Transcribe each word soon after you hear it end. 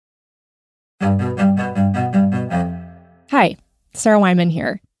Sarah Wyman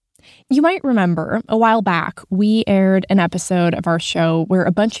here. You might remember a while back, we aired an episode of our show where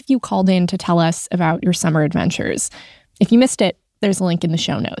a bunch of you called in to tell us about your summer adventures. If you missed it, there's a link in the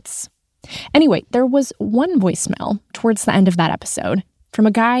show notes. Anyway, there was one voicemail towards the end of that episode from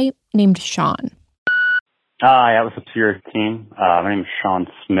a guy named Sean. Hi, what's up to your team? My name is Sean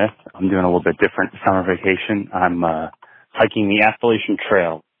Smith. I'm doing a little bit different summer vacation. I'm hiking the Appalachian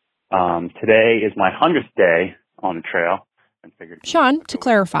Trail. Today is my 100th day on the trail. Sean, to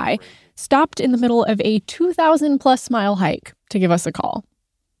clarify, stopped in the middle of a 2,000-plus mile hike to give us a call.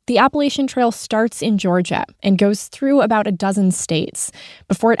 The Appalachian Trail starts in Georgia and goes through about a dozen states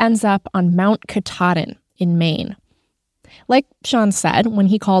before it ends up on Mount Katahdin in Maine. Like Sean said, when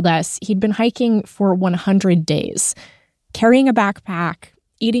he called us, he'd been hiking for 100 days, carrying a backpack,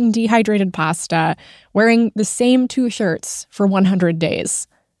 eating dehydrated pasta, wearing the same 2 shirts for 100 days.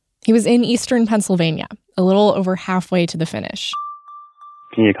 He was in eastern Pennsylvania, a little over halfway to the finish.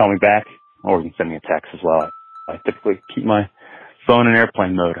 Can you call me back? Or you can send me a text as well. I typically keep my phone in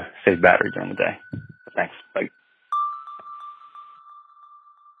airplane mode, save battery during the day. Thanks. Bye.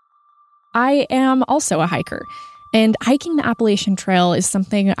 I am also a hiker, and hiking the Appalachian Trail is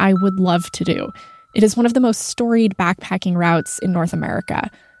something I would love to do. It is one of the most storied backpacking routes in North America.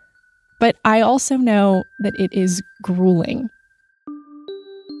 But I also know that it is grueling.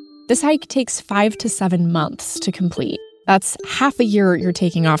 This hike takes 5 to 7 months to complete. That's half a year you're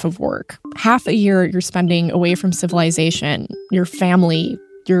taking off of work, half a year you're spending away from civilization, your family,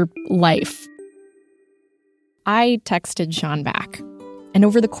 your life. I texted Sean back, and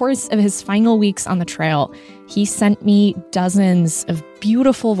over the course of his final weeks on the trail, he sent me dozens of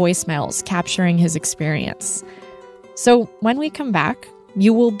beautiful voicemails capturing his experience. So when we come back,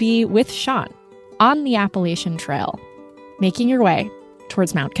 you will be with Sean on the Appalachian Trail, making your way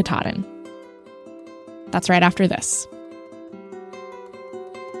towards Mount Katahdin. That's right after this.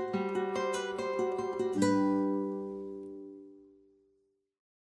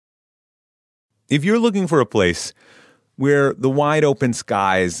 If you're looking for a place where the wide open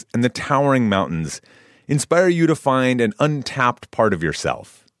skies and the towering mountains inspire you to find an untapped part of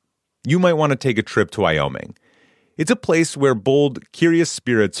yourself, you might want to take a trip to Wyoming. It's a place where bold, curious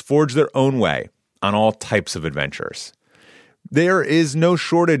spirits forge their own way on all types of adventures. There is no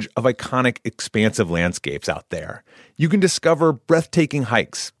shortage of iconic, expansive landscapes out there. You can discover breathtaking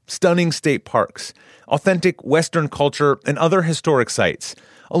hikes, stunning state parks, authentic Western culture, and other historic sites,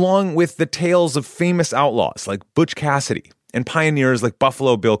 along with the tales of famous outlaws like Butch Cassidy and pioneers like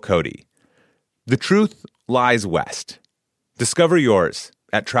Buffalo Bill Cody. The truth lies west. Discover yours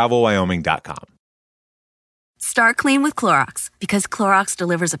at travelwyoming.com. Start clean with Clorox, because Clorox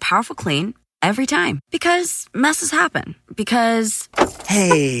delivers a powerful clean every time. Because messes happen. Because...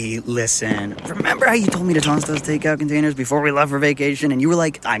 Hey, listen. Remember how you told me to toss those takeout containers before we left for vacation? And you were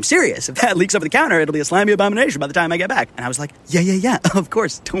like, I'm serious. If that leaks over the counter, it'll be a slimy abomination by the time I get back. And I was like, yeah, of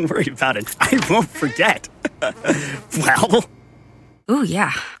course. Don't worry about it. I won't forget. Well... Ooh,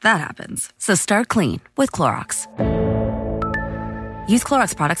 yeah, that happens. So start clean with Clorox. Use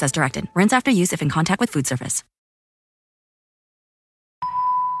Clorox products as directed. Rinse after use if in contact with food surface.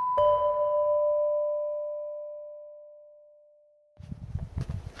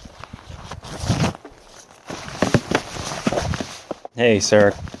 Hey,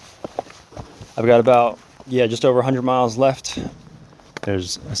 Sarah. I've got about, just over 100 miles left.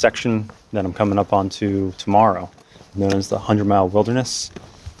 There's a section that I'm coming up onto tomorrow, known as the 100-Mile Wilderness.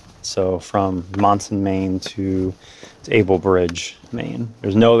 So from Monson, Maine to Able Bridge, Maine.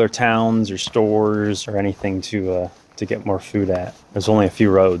 There's no other towns or stores or anything to get more food at. There's only a few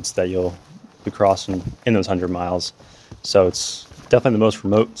roads that you'll be crossing in those 100 miles. So it's definitely the most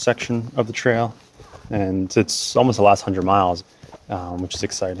remote section of the trail. And it's almost the last 100 miles, which is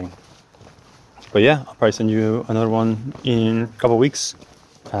exciting. But yeah, I'll probably send you another one in a couple weeks.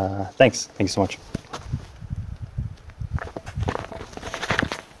 Thanks. Thank you so much.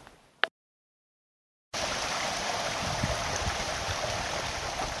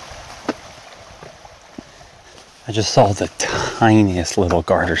 I just saw the tiniest little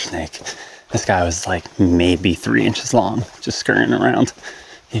garter snake. This guy was like maybe 3 inches long, just scurrying around.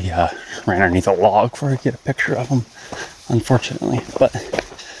 He ran underneath a log for I could get a picture of him, unfortunately. But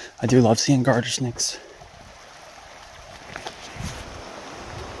I do love seeing garter snakes.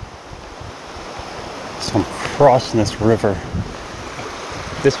 So I'm crossing this river.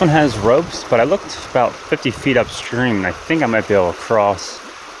 This one has ropes, but I looked about 50 feet upstream, and I think I might be able to cross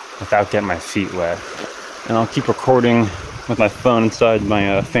without getting my feet wet. And I'll keep recording with my phone inside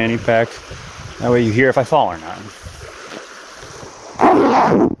my fanny pack. That way you hear if I fall or not.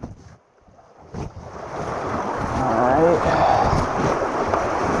 Alright.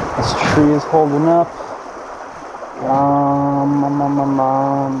 tree is holding up.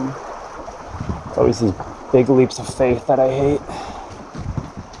 It's always these big leaps of faith that I hate.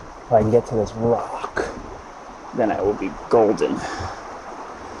 If I can get to this rock, then I will be golden.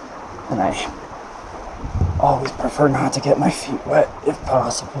 And I always prefer not to get my feet wet if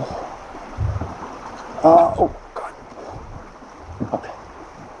possible. Oh, God.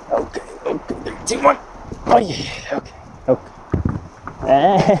 Okay. 3, 2, 1. Oh, yeah. Okay.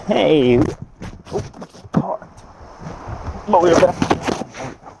 Hey. Oh, we're back.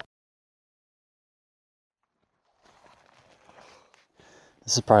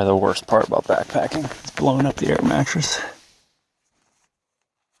 This is probably the worst part about backpacking. It's blowing up the air mattress.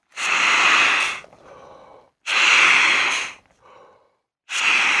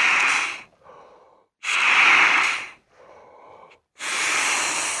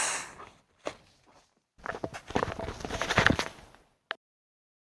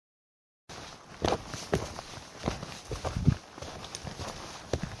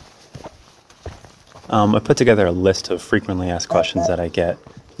 I put together a list of frequently asked questions that I get.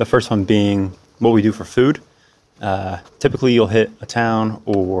 The first one being what we do for food. Typically, you'll hit a town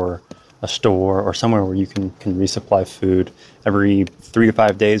or a store or somewhere where you can resupply food every 3 to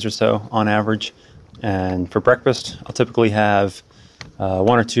 5 days or so on average. And for breakfast, I'll typically have 1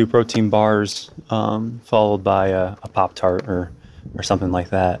 or 2 protein bars, followed by a Pop-Tart or something like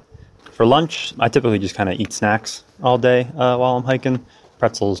that. For lunch, I typically just kind of eat snacks all day while I'm hiking,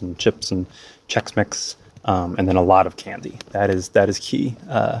 pretzels and chips and Chex Mix, and then a lot of candy. That is key.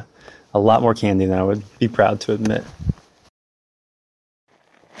 A lot more candy than I would be proud to admit.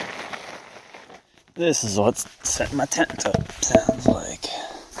 This is what setting my tent up sounds like.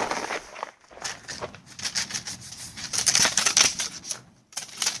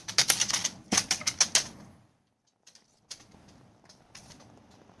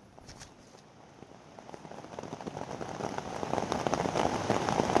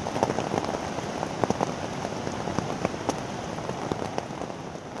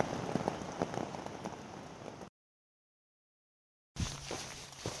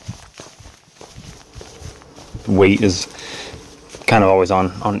 Weight is kind of always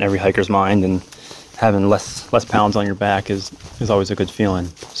on every hiker's mind, and having less pounds on your back is always a good feeling.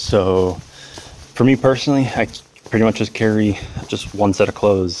 So for me personally, I pretty much just carry just one set of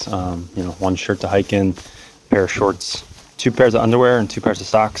clothes, 1 shirt to hike in, a pair of shorts, 2 pairs of underwear and 2 pairs of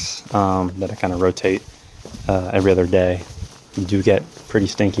socks that I kind of rotate every other day. You do get pretty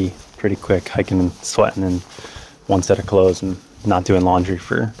stinky pretty quick hiking and sweating in 1 set of clothes and not doing laundry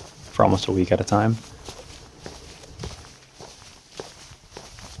for almost a week at a time.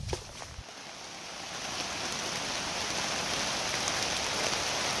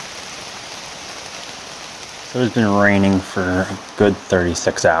 So it's been raining for a good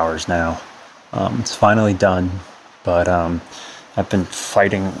 36 hours now. It's finally done, but I've been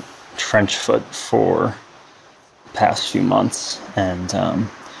fighting trench foot for the past few months, and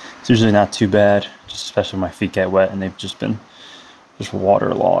it's usually not too bad, just especially when my feet get wet, and they've just been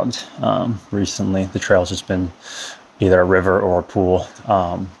waterlogged. Recently, the trail's just been either a river or a pool,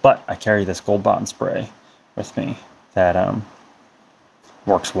 but I carry this Gold Bond spray with me that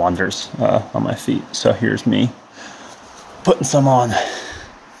works wonders on my feet. So here's me putting some on.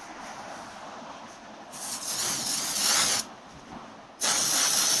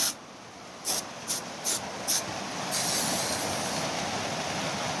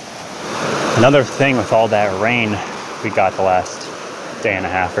 Another thing with all that rain we got the last day and a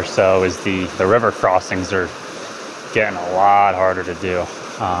half or so is the river crossings are getting a lot harder to do.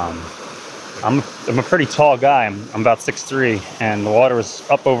 I'm a pretty tall guy. I'm about 6'3", and the water was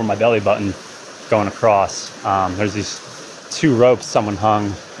up over my belly button going across. There's these 2 ropes someone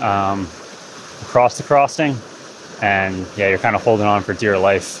hung across the crossing, and yeah, you're kind of holding on for dear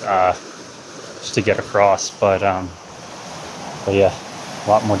life just to get across. But yeah, a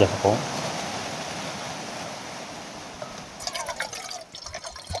lot more difficult.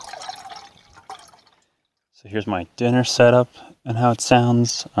 So here's my dinner setup and how it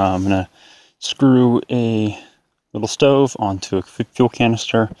sounds. I'm gonna screw a little stove onto a fuel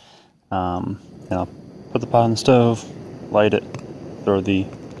canister. And I'll put the pot on the stove, light it, throw the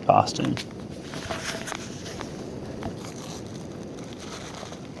pasta in.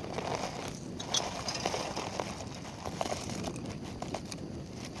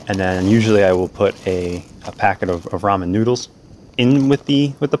 And then usually I will put a packet of ramen noodles in with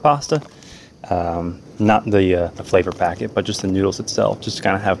the pasta. Not the flavor packet, but just the noodles itself, just to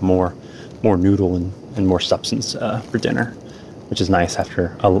kind of have more noodle and more substance for dinner, which is nice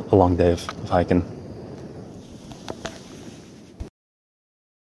after a long day of hiking.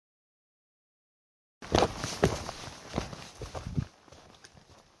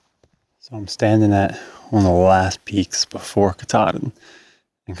 So I'm standing at one of the last peaks before Katahdin.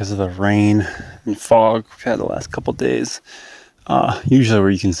 And because of the rain and fog we've had the last couple days, usually where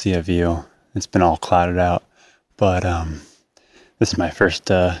you can see a view, it's been all clouded out. But this is my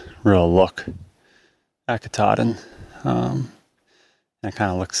first real look at Katahdin. And it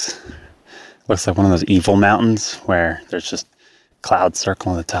kind of looks like one of those evil mountains where there's just clouds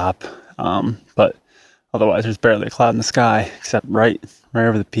circling the top. But otherwise, there's barely a cloud in the sky except right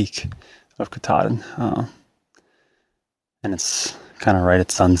over the peak of Katahdin. And it's kind of right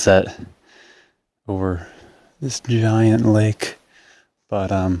at sunset over this giant lake. But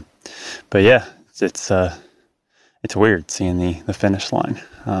yeah, it's weird seeing the finish line.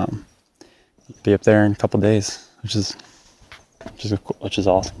 Be up there in a couple days, which is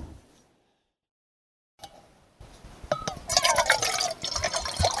awesome.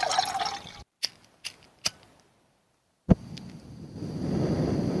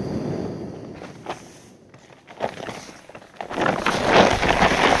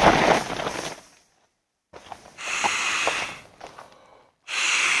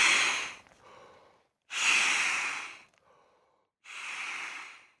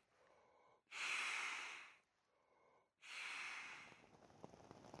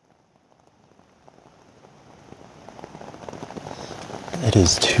 It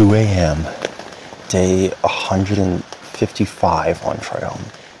is 2 a.m., day 155 on trail,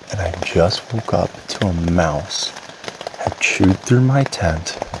 and I just woke up to a mouse had chewed through my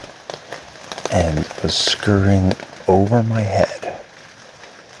tent and was scurrying over my head.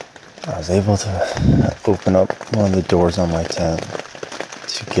 I was able to open up one of the doors on my tent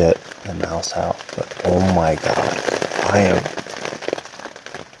to get the mouse out, but oh my god, I am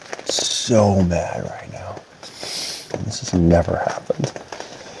so mad right now. This has never happened.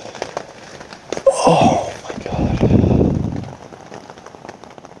 Oh my god.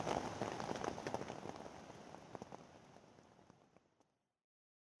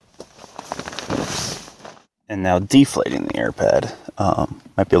 And now deflating the air pad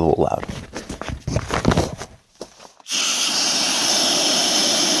might be a little loud.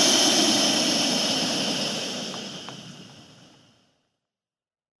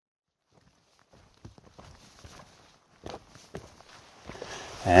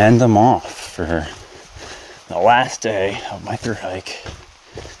 And I'm off for the last day of my thru hike.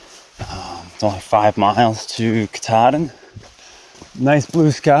 It's only 5 miles to Katahdin. Nice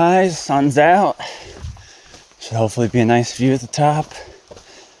blue skies, sun's out. Should hopefully be a nice view at the top.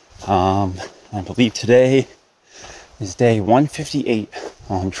 I believe today is day 158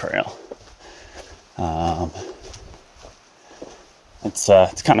 on trail.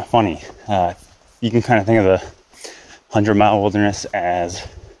 It's kind of funny. You can kind of think of the 100-mile wilderness as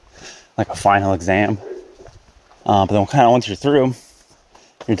like a final exam. But then kind of once you're through,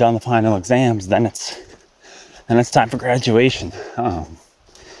 you're done the final exams, then it's time for graduation.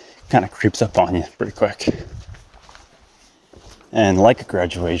 Kind of creeps up on you pretty quick. And like a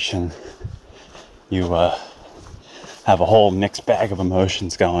graduation, you have a whole mixed bag of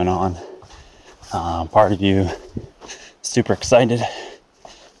emotions going on. Part of you super excited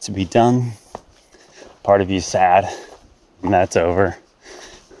to be done. Part of you sad and that's over.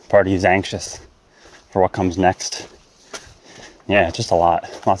 Part of you is anxious for what comes next. Yeah, just a lot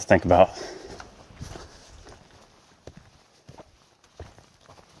to think about.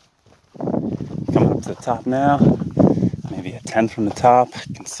 Coming up to the top now, maybe a 10 from the top.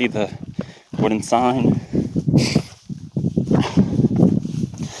 You can see the wooden sign.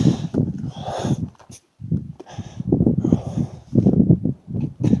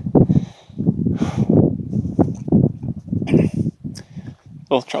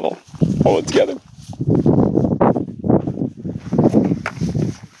 Little trouble. Hold it together.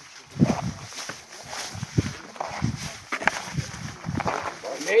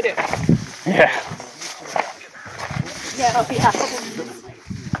 We made it. Yeah. Yeah, yeah.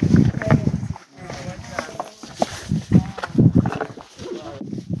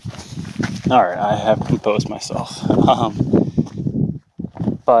 All right, I have composed myself.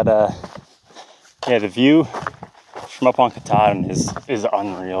 Yeah, the view from up on Katahdin is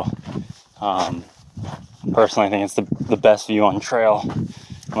unreal. Personally, I think it's the best view on trail.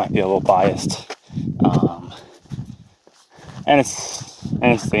 I might be a little biased, and it's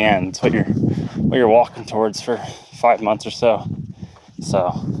the end. It's what you're walking towards for 5 months or so.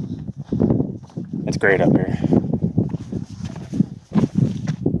 So it's great up here.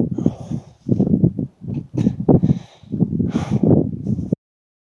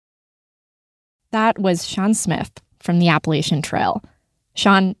 That was Sean Smith from the Appalachian Trail.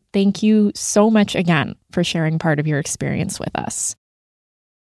 Sean, thank you so much again for sharing part of your experience with us.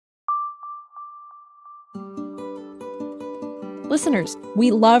 Listeners,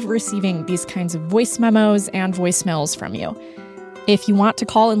 we love receiving these kinds of voice memos and voicemails from you. If you want to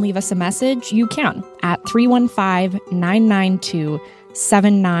call and leave us a message, you can at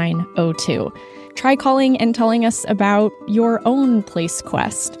 315-992-7902. Try calling and telling us about your own place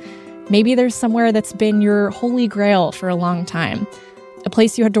quest. Maybe there's somewhere that's been your holy grail for a long time, a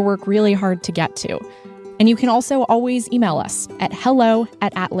place you had to work really hard to get to. And you can also always email us at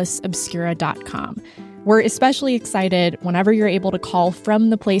hello@atlasobscura.com. We're especially excited whenever you're able to call from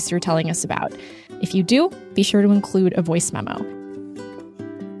the place you're telling us about. If you do, be sure to include a voice memo.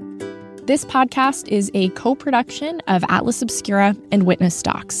 This podcast is a co-production of Atlas Obscura and Witness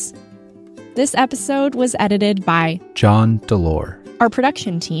Docs. This episode was edited by John Delore. Our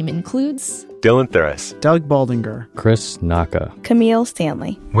production team includes Dylan Thuras, Doug Baldinger, Chris Naka, Camille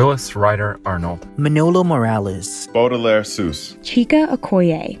Stanley, Willis Ryder Arnold, Manolo Morales, Baudelaire Seuss, Chica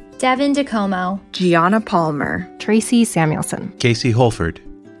Okoye, Devin DeComo, Gianna Palmer, Tracy Samuelson, Casey Holford.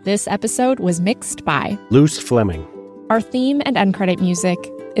 This episode was mixed by Luce Fleming. Our theme and end credit music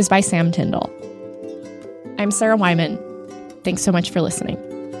is by Sam Tyndall. I'm Sarah Wyman. Thanks so much for listening.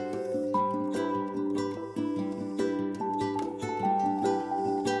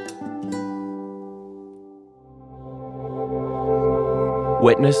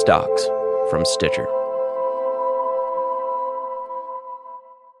 Witness Docs from Stitcher.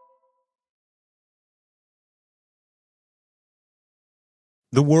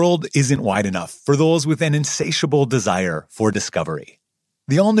 The world isn't wide enough for those with an insatiable desire for discovery.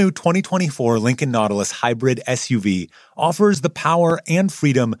 The all-new 2024 Lincoln Nautilus Hybrid SUV offers the power and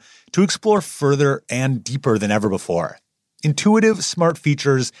freedom to explore further and deeper than ever before. Intuitive, smart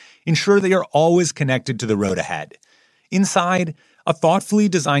features ensure that you're always connected to the road ahead. Inside, a thoughtfully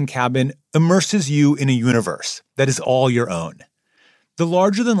designed cabin immerses you in a universe that is all your own. The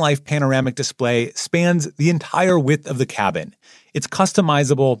larger-than-life panoramic display spans the entire width of the cabin. It's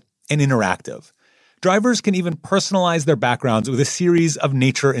customizable and interactive. Drivers can even personalize their backgrounds with a series of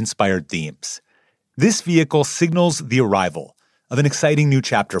nature-inspired themes. This vehicle signals the arrival of an exciting new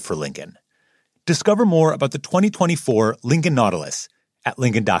chapter for Lincoln. Discover more about the 2024 Lincoln Nautilus at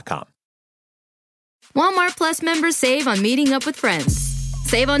Lincoln.com. Walmart Plus members save on meeting up with friends.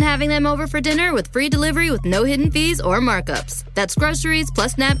 Save on having them over for dinner with free delivery with no hidden fees or markups. That's groceries,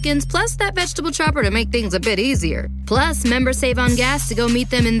 plus napkins, plus that vegetable chopper to make things a bit easier. Plus, members save on gas to go meet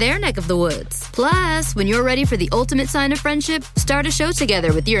them in their neck of the woods. Plus, when you're ready for the ultimate sign of friendship, start a show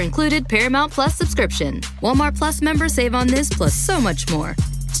together with your included Paramount Plus subscription. Walmart Plus members save on this plus so much more.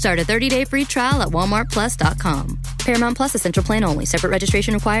 Start a 30-day free trial at walmartplus.com. Paramount Plus Essential Plan only. Separate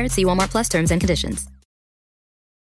registration required. See Walmart Plus terms and conditions.